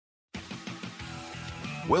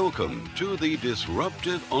Welcome to the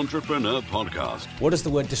Disruptive Entrepreneur Podcast. What does the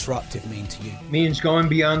word disruptive mean to you? Means going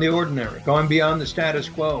beyond the ordinary, going beyond the status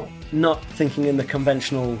quo. Not thinking in the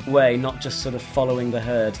conventional way, not just sort of following the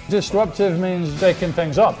herd. Disruptive means shaking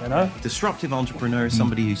things up, you know? Disruptive entrepreneur is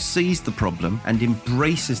somebody who sees the problem and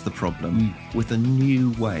embraces the problem with a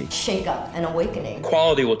new way. Shake up and awakening.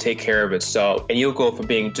 Quality will take care of itself, and you'll go from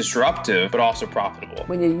being disruptive but also profitable.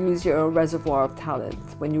 When you use your reservoir of talent,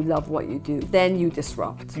 when you love what you do, then you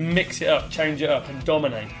disrupt. Mix it up, change it up, and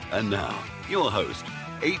dominate. And now, your host,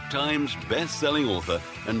 8 times best-selling author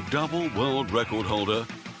and double world record holder,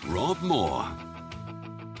 Rob Moore.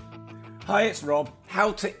 Hi, it's Rob.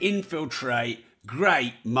 How to infiltrate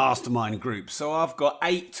great mastermind groups. So I've got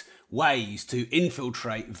 8 ways to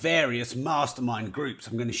infiltrate various mastermind groups.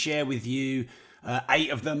 I'm going to share with you 8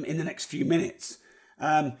 of them in the next few minutes.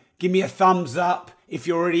 Give me a thumbs up if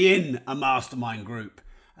you're already in a mastermind group.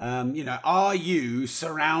 Are you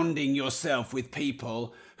surrounding yourself with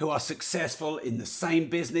people who are successful in the same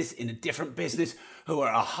business, in a different business, who are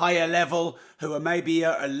at a higher level, who are maybe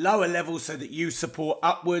at a lower level so that you support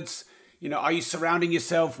upwards? Are you surrounding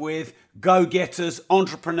yourself with go-getters,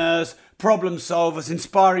 entrepreneurs, problem solvers,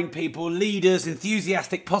 inspiring people, leaders,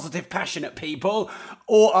 enthusiastic, positive, passionate people?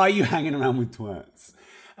 Or are you hanging around with twats?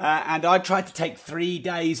 And I try to take 3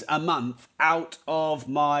 days a month out of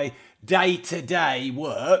my day-to-day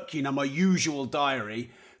work, my usual diary,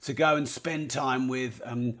 to go and spend time with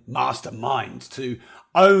masterminds, to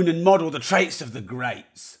own and model the traits of the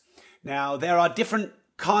greats. Now, there are different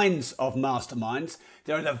kinds of masterminds.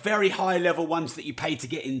 There are the very high-level ones that you pay to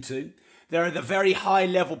get into. There are the very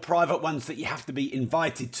high-level private ones that you have to be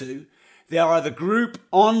invited to. There are the group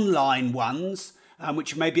online ones,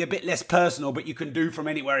 which may be a bit less personal, but you can do from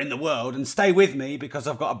anywhere in the world. And stay with me because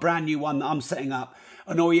I've got a brand new one that I'm setting up.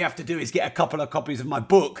 And all you have to do is get a couple of copies of my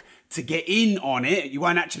book to get in on it. You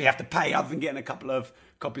won't actually have to pay other than getting a couple of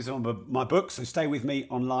copies of my book. So stay with me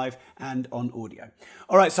on live and on audio.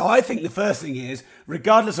 All right, so I think the first thing is,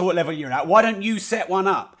 regardless of what level you're at, why don't you set one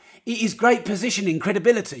up? It is great positioning,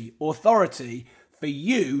 credibility, authority for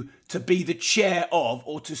you to be the chair of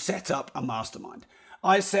or to set up a mastermind.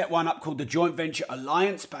 I set one up called the Joint Venture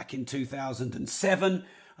Alliance back in 2007.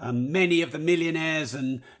 Many of the millionaires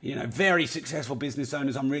and very successful business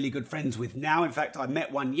owners I'm really good friends with now. In fact, I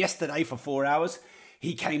met one yesterday for 4 hours.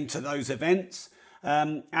 He came to those events,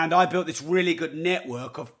 and I built this really good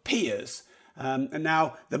network of peers. And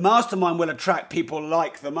now the mastermind will attract people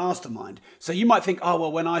like the mastermind. So you might think, oh,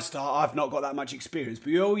 well, when I start, I've not got that much experience.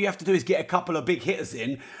 But all you have to do is get a couple of big hitters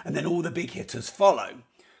in, and then all the big hitters follow.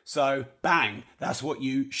 So bang, that's what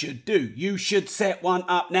you should do. You should set one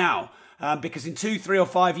up now. Because in 2, 3 or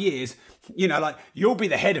 5 years, you'll be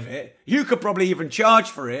the head of it. You could probably even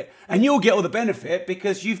charge for it and you'll get all the benefit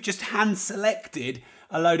because you've just hand selected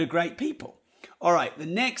a load of great people. All right, the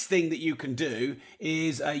next thing that you can do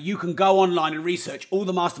is you can go online and research all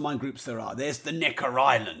the mastermind groups there are. There's the Necker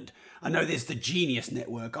Island. I know there's the Genius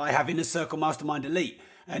Network. I have Inner Circle Mastermind Elite.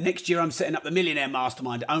 Next year, I'm setting up the Millionaire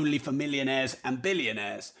Mastermind only for millionaires and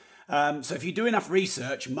billionaires. So if you do enough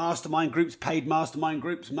research, mastermind groups, paid mastermind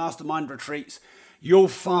groups, mastermind retreats, you'll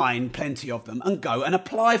find plenty of them and go and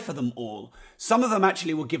apply for them all. Some of them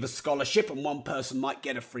actually will give a scholarship and one person might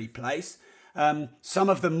get a free place. Some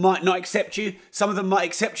of them might not accept you. Some of them might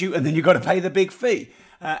accept you and then you've got to pay the big fee.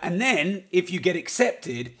 And then if you get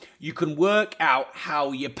accepted, you can work out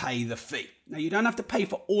how you pay the fee. Now, you don't have to pay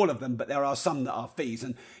for all of them, but there are some that are fees.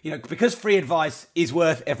 And, because free advice is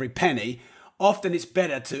worth every penny, often it's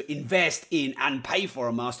better to invest in and pay for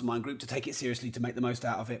a mastermind group to take it seriously, to make the most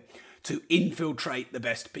out of it, to infiltrate the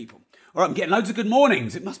best people. All right, I'm getting loads of good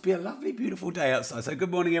mornings. It must be a lovely, beautiful day outside. So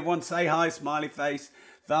good morning, everyone. Say hi, smiley face,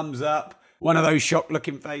 thumbs up. One of those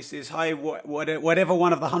shocked-looking faces. Hi, whatever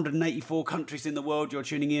one of the 184 countries in the world you're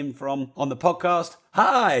tuning in from on the podcast.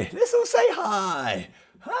 Hi, let's all say hi.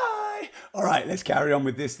 Hi. All right, let's carry on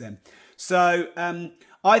with this then. So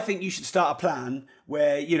I think you should start a plan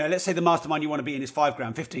where, let's say the mastermind you want to be in is 5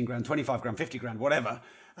 grand, 15 grand, 25 grand, 50 grand, whatever.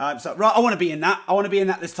 Right, I want to be in that. I want to be in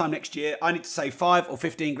that this time next year. I need to save 5 or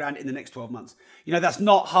 15 grand in the next 12 months. That's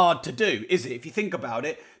not hard to do, is it? If you think about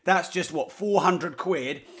it, that's just 400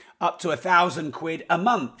 quid up to 1,000 quid a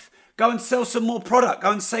month. Go and sell some more product.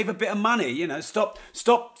 Go and save a bit of money. Stop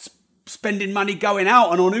spending money going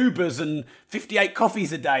out and on Ubers and 58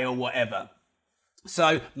 coffees a day or whatever.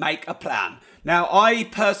 So make a plan. Now, I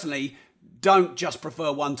personally don't just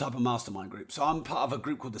prefer one type of mastermind group. So I'm part of a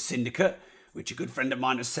group called the Syndicate, which a good friend of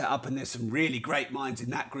mine has set up, and there's some really great minds in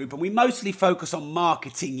that group. And we mostly focus on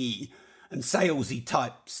marketing-y and salesy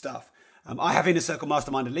type stuff. I have Inner Circle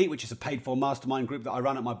Mastermind Elite, which is a paid-for mastermind group that I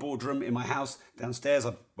run at my boardroom in my house downstairs.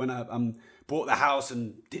 When I bought the house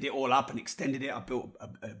and did it all up and extended it, I built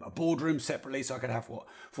a boardroom separately so I could have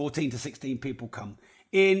 14 to 16 people come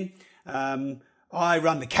in. I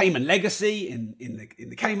run the Cayman Legacy in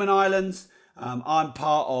the Cayman Islands. I'm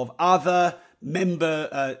part of other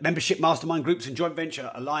membership mastermind groups and joint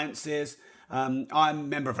venture alliances. I'm a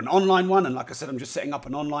member of an online one, and like I said, I'm just setting up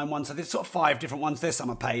an online one. So there's sort of 5 different ones there. Some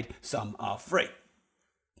are paid, some are free.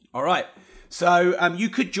 All right. So you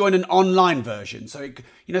could join an online version. So,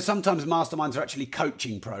 sometimes masterminds are actually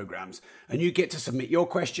coaching programs, and you get to submit your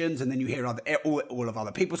questions, and then you hear all of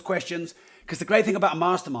other people's questions. Because the great thing about a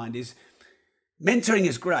mastermind is mentoring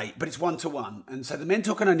is great, but it's one-to-one. And so the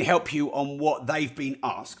mentor can only help you on what they've been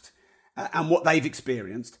asked and what they've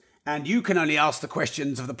experienced. And you can only ask the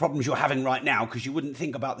questions of the problems you're having right now, because you wouldn't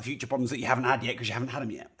think about the future problems that you haven't had yet because you haven't had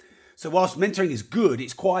them yet. So whilst mentoring is good,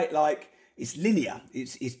 it's quite like, it's linear,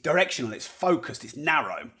 it's directional, it's focused, it's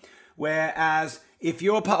narrow. Whereas if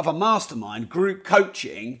you're part of a mastermind, group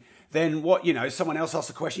coaching, then someone else asks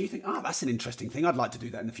a question, you think, that's an interesting thing, I'd like to do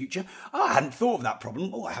that in the future. I hadn't thought of that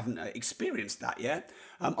problem, I haven't experienced that yet.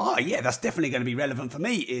 That's definitely going to be relevant for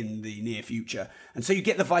me in the near future. And so you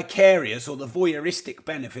get the vicarious or the voyeuristic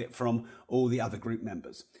benefit from all the other group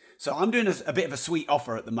members. So I'm doing a bit of a sweet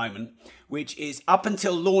offer at the moment, which is up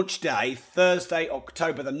until launch day, Thursday,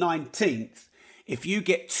 October the 19th. If you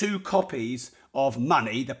get 2 copies of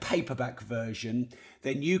Money, the paperback version,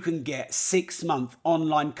 then you can get 6-month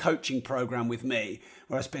online coaching program with me,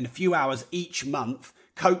 where I spend a few hours each month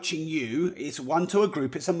coaching you. It's one to a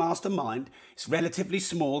group, it's a mastermind, it's relatively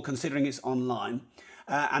small considering it's online,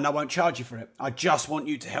 and I won't charge you for it. I just want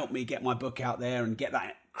you to help me get my book out there and get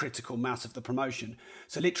that critical mass of the promotion.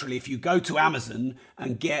 So literally, if you go to Amazon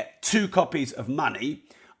and get 2 copies of Money,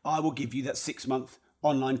 I will give you that 6-month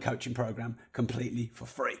online coaching program completely for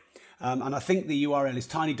free. And I think the URL is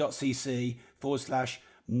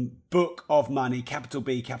tiny.cc/book of money, capital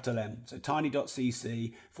B, capital M. So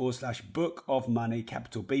tiny.cc/book of money,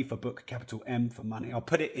 capital B for book, capital M for money. I'll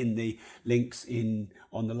put it in the links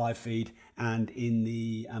on the live feed and in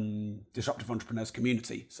the Disruptive Entrepreneurs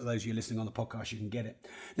community. So those of you listening on the podcast, you can get it.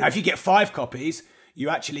 Now, if you get 5 copies, you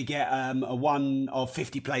actually get a one of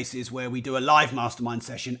 50 places where we do a live mastermind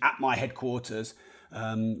session at my headquarters,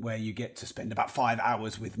 where you get to spend about 5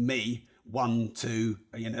 hours with me,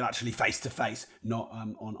 actually face to face, not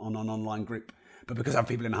on an online group. But because I have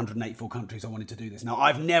people in 184 countries, I wanted to do this. Now,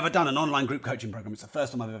 I've never done an online group coaching program. It's the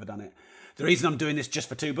first time I've ever done it. The reason I'm doing this just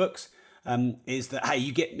for 2 books is that, hey,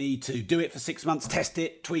 you get me to do it for 6 months, test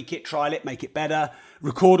it, tweak it, trial it, make it better,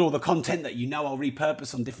 record all the content that I'll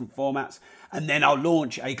repurpose on different formats, and then I'll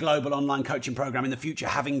launch a global online coaching program in the future,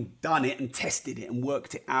 having done it and tested it and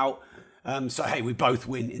worked it out. So, hey, we both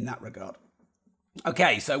win in that regard.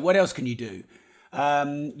 Okay, so what else can you do?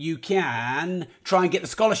 You can try and get the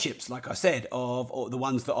scholarships, like I said, or the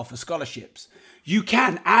ones that offer scholarships. You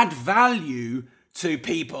can add value to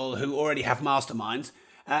people who already have masterminds,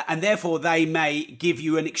 and therefore they may give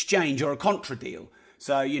you an exchange or a contra deal.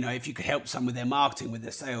 So, if you could help some with their marketing, with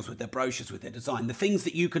their sales, with their brochures, with their design, the things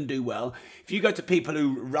that you can do well, if you go to people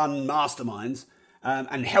who run masterminds,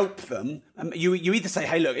 and help them, you either say,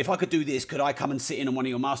 hey, look, if I could do this, could I come and sit in on one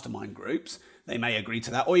of your mastermind groups? They may agree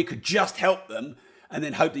to that. Or you could just help them and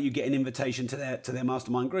then hope that you get an invitation to their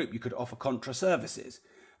mastermind group. You could offer contra services.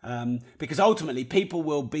 Because ultimately, people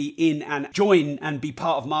will be in and join and be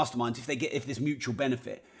part of masterminds if there's mutual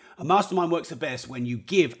benefit. A mastermind works the best when you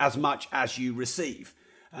give as much as you receive.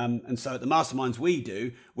 And so at the masterminds we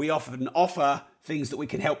do, we often offer things that we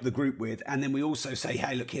can help the group with. And then we also say,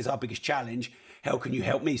 hey, look, here's our biggest challenge. How can you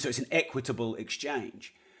help me? So it's an equitable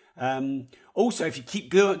exchange. Also, if you keep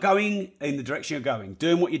going in the direction you're going,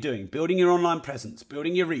 doing what you're doing, building your online presence,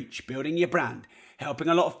 building your reach, building your brand, helping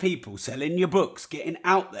a lot of people, selling your books, getting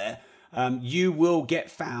out there, you will get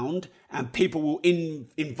found and people will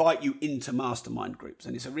invite you into mastermind groups.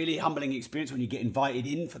 And it's a really humbling experience when you get invited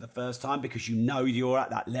in for the first time, because you're at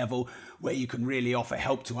that level where you can really offer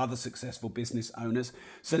help to other successful business owners.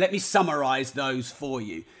 So let me summarize those for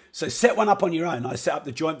you. So set one up on your own. I set up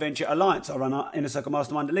the Joint Venture Alliance. I run Inner Circle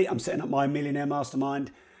Mastermind Elite. I'm setting up my Millionaire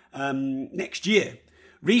Mastermind next year.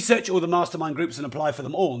 Research all the mastermind groups and apply for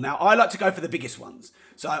them all. Now, I like to go for the biggest ones.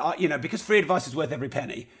 So, because free advice is worth every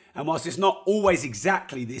penny, and whilst it's not always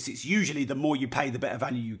exactly this, it's usually the more you pay, the better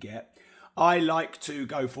value you get. I like to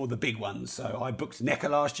go for the big ones. So I booked NECA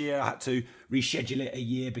last year. I had to reschedule it a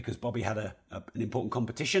year because Bobby had an important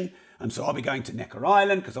competition. And so I'll be going to NECA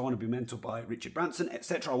Ireland because I want to be mentored by Richard Branson,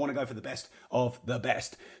 etc. I want to go for the best of the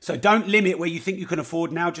best. So don't limit where you think you can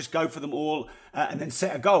afford now. Just go for them all and then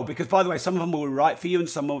set a goal. Because, by the way, some of them will be right for you and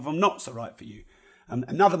some of them not so right for you.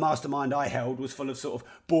 Another mastermind I held was full of sort of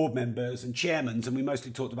board members and chairmen, and we mostly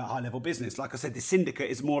talked about high-level business. Like I said, this syndicate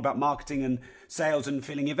is more about marketing and sales and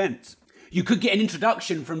filling events. You could get an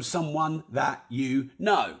introduction from someone that you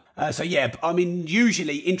know.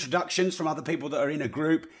 Usually introductions from other people that are in a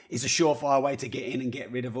group is a surefire way to get in and get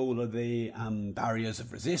rid of all of the barriers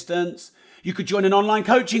of resistance. You could join an online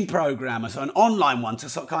coaching program, so an online one to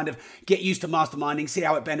sort of kind of get used to masterminding, see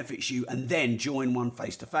how it benefits you, and then join one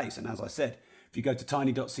face-to-face. And as I said, if you go to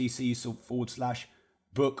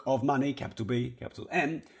tiny.cc/book of money, capital B, capital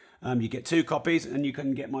M, you get 2 copies and you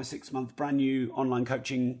can get my 6-month brand new online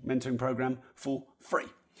coaching mentoring program for free.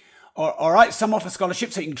 All right, some offer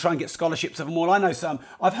scholarships, so you can try and get scholarships of them all. I know some.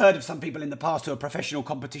 I've heard of some people in the past who are professional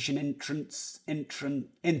competition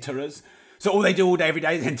enterers. So all they do all day, every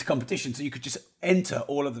day is enter competition. So you could just enter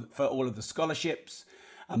for all of the scholarships.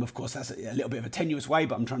 Of course, that's a little bit of a tenuous way,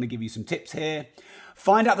 but I'm trying to give you some tips here.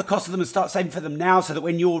 Find out the cost of them and start saving for them now so that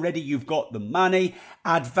when you're ready, you've got the money.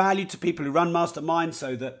 Add value to people who run masterminds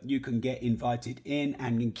so that you can get invited in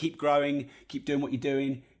and keep growing, keep doing what you're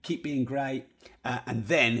doing, keep being great, and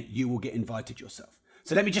then you will get invited yourself.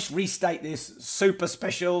 So let me just restate this super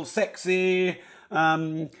special, sexy,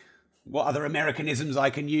 what other Americanisms I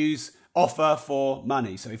can use, offer for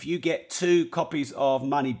money. So if you get 2 copies of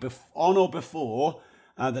money on or before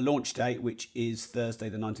the launch date, which is Thursday,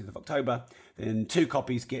 the 19th of October, then 2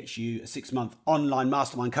 copies gets you a 6-month online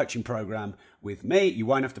mastermind coaching program with me. You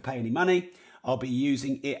won't have to pay any money. I'll be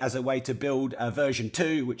using it as a way to build a version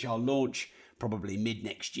 2, which I'll launch probably mid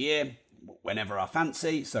next year, whenever I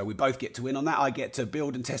fancy. So we both get to win on that. I get to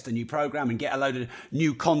build and test a new program and get a load of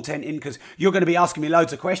new content in because you're going to be asking me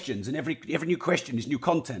loads of questions, and every new question is new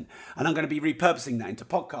content. And I'm going to be repurposing that into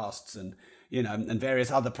podcasts and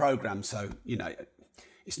various other programs. So,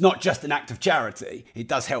 it's not just an act of charity. It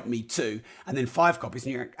does help me too. And then 5 copies,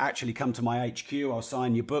 and you actually come to my HQ. I'll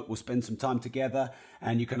sign your book. We'll spend some time together,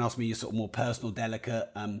 and you can ask me your sort of more personal, delicate,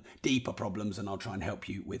 deeper problems, and I'll try and help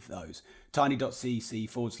you with those.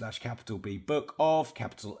 tiny.cc/capital B, book of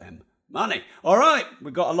capital M money. All right,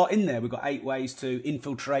 we've got a lot in there. We've got 8 ways to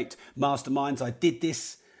infiltrate masterminds. I did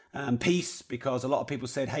this piece because a lot of people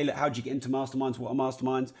said, hey, look, how'd you get into masterminds? What are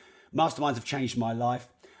masterminds? Masterminds have changed my life.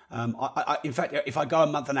 In fact, if I go a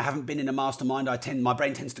month and I haven't been in a mastermind, my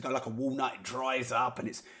brain tends to go like a walnut. It dries up, and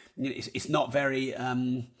it's not very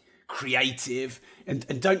creative.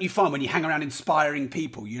 And don't you find when you hang around inspiring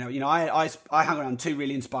people, I hung around 2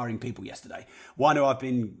 really inspiring people yesterday. One who I've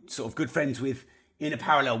been sort of good friends with in a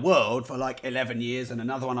parallel world for like 11 years, and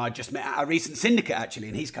another one I just met at a recent syndicate actually,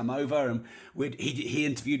 and he's come over and he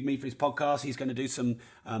interviewed me for his podcast. He's going to do some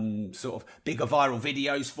sort of bigger viral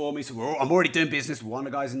videos for me. So I'm already doing business with one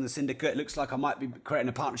of the guys in the syndicate. It looks like I might be creating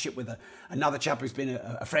a partnership with another chap who's been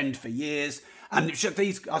a friend for years. And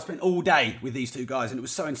I spent all day with these 2 guys, and it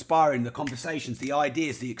was so inspiring, the conversations, the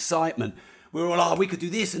ideas, the excitement. We were all we could do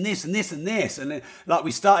this and this and this and this. And then,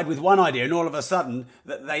 we started with one idea, and all of a sudden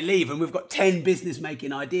they leave, and we've got 10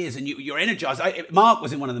 business-making ideas, and you're energized. Mark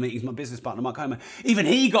was in one of the meetings, my business partner, Mark Homer. Even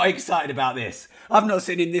he got excited about this. I've not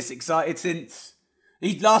seen him this excited since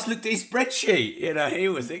he last looked at his spreadsheet. He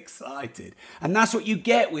was excited. And that's what you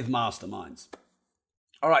get with masterminds.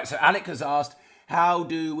 All right, so Alec has asked, how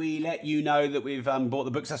do we let you know that we've bought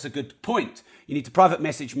the books? That's a good point. You need to private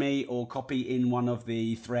message me or copy in one of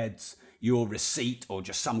the threads your receipt or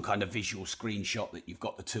just some kind of visual screenshot that you've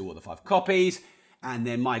got the 2 or the 5 copies. And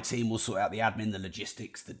then my team will sort out the admin, the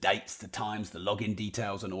logistics, the dates, the times, the login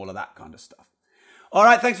details, and all of that kind of stuff. All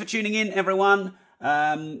right, thanks for tuning in, everyone.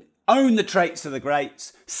 Own the traits of the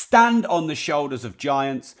greats. Stand on the shoulders of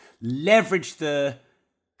giants. Leverage the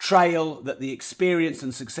trail that the experienced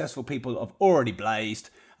and successful people have already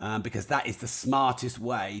blazed, because that is the smartest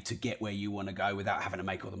way to get where you want to go without having to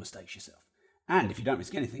make all the mistakes yourself. And if you don't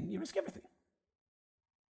risk anything, you risk everything.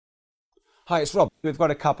 Hi, it's Rob. We've got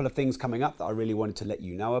a couple of things coming up that I really wanted to let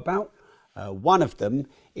you know about. One of them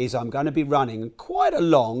is I'm going to be running quite a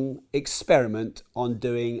long experiment on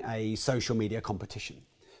doing a social media competition.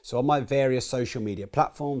 So on my various social media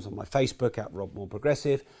platforms, on my Facebook at Rob Moore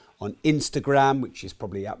Progressive, on Instagram, which is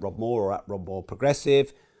probably at Rob Moore or at Rob Moore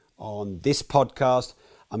Progressive, on this podcast,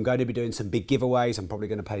 I'm going to be doing some big giveaways. I'm probably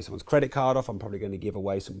going to pay someone's credit card off. I'm probably going to give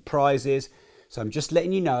away some prizes. So I'm just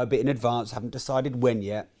letting you know a bit in advance. I haven't decided when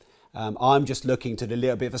yet. I'm just looking to do a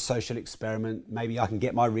little bit of a social experiment. Maybe I can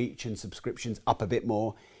get my reach and subscriptions up a bit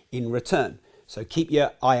more in return. So keep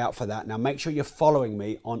your eye out for that. Now make sure you're following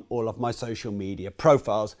me on all of my social media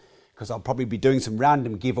profiles, because I'll probably be doing some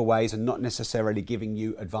random giveaways and not necessarily giving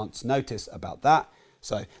you advance notice about that.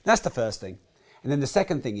 So that's the first thing. And then the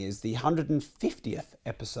second thing is the 150th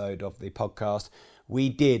episode of the podcast. We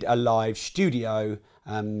did a live studio.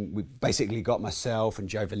 We basically got myself and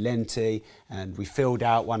Joe Valenti, and we filled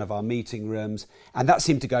out one of our meeting rooms. And that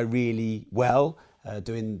seemed to go really well,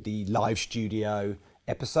 doing the live studio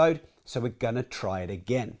episode. So we're going to try it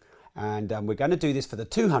again. And we're going to do this for the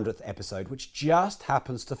 200th episode, which just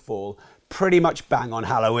happens to fall pretty much bang on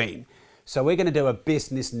Halloween. So we're going to do a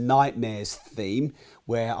business nightmares theme,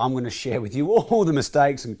 where I'm going to share with you all the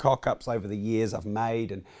mistakes and cock-ups over the years I've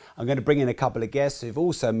made. And I'm going to bring in a couple of guests who've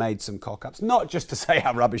also made some cock-ups, not just to say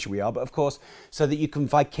how rubbish we are, but of course, so that you can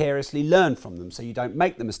vicariously learn from them, so you don't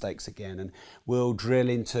make the mistakes again. And we'll drill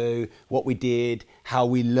into what we did, how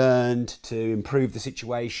we learned to improve the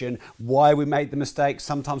situation, why we made the mistakes,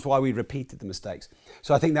 sometimes why we repeated the mistakes.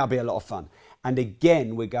 So I think that'll be a lot of fun. And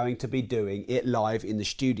again, we're going to be doing it live in the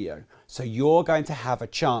studio. So you're going to have a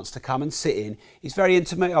chance to come and sit in. It's very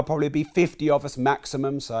intimate. I'll probably be 50 of us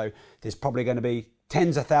maximum. So there's probably going to be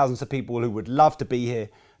tens of thousands of people who would love to be here,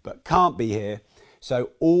 but can't be here.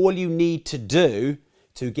 So all you need to do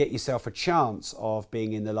to get yourself a chance of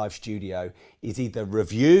being in the live studio is either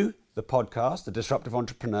review the podcast, The Disruptive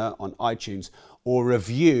Entrepreneur, on iTunes, or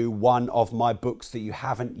review one of my books that you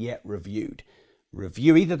haven't yet reviewed.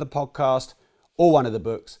 Review either the podcast or one of the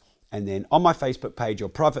books, and then on my Facebook page or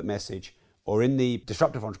private message or in the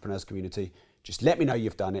Disruptive Entrepreneurs community, just let me know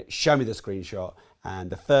you've done it, show me the screenshot, and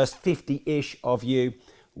the first 50-ish of you,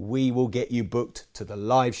 we will get you booked to the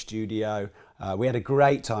live studio. We had a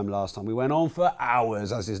great time last time. We went on for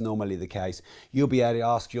hours, as is normally the case. You'll be able to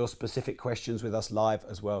ask your specific questions with us live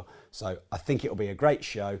as well. So I think it'll be a great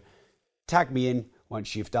show. Tag me in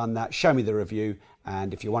once you've done that, show me the review,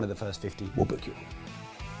 and if you're one of the first 50, we'll book you.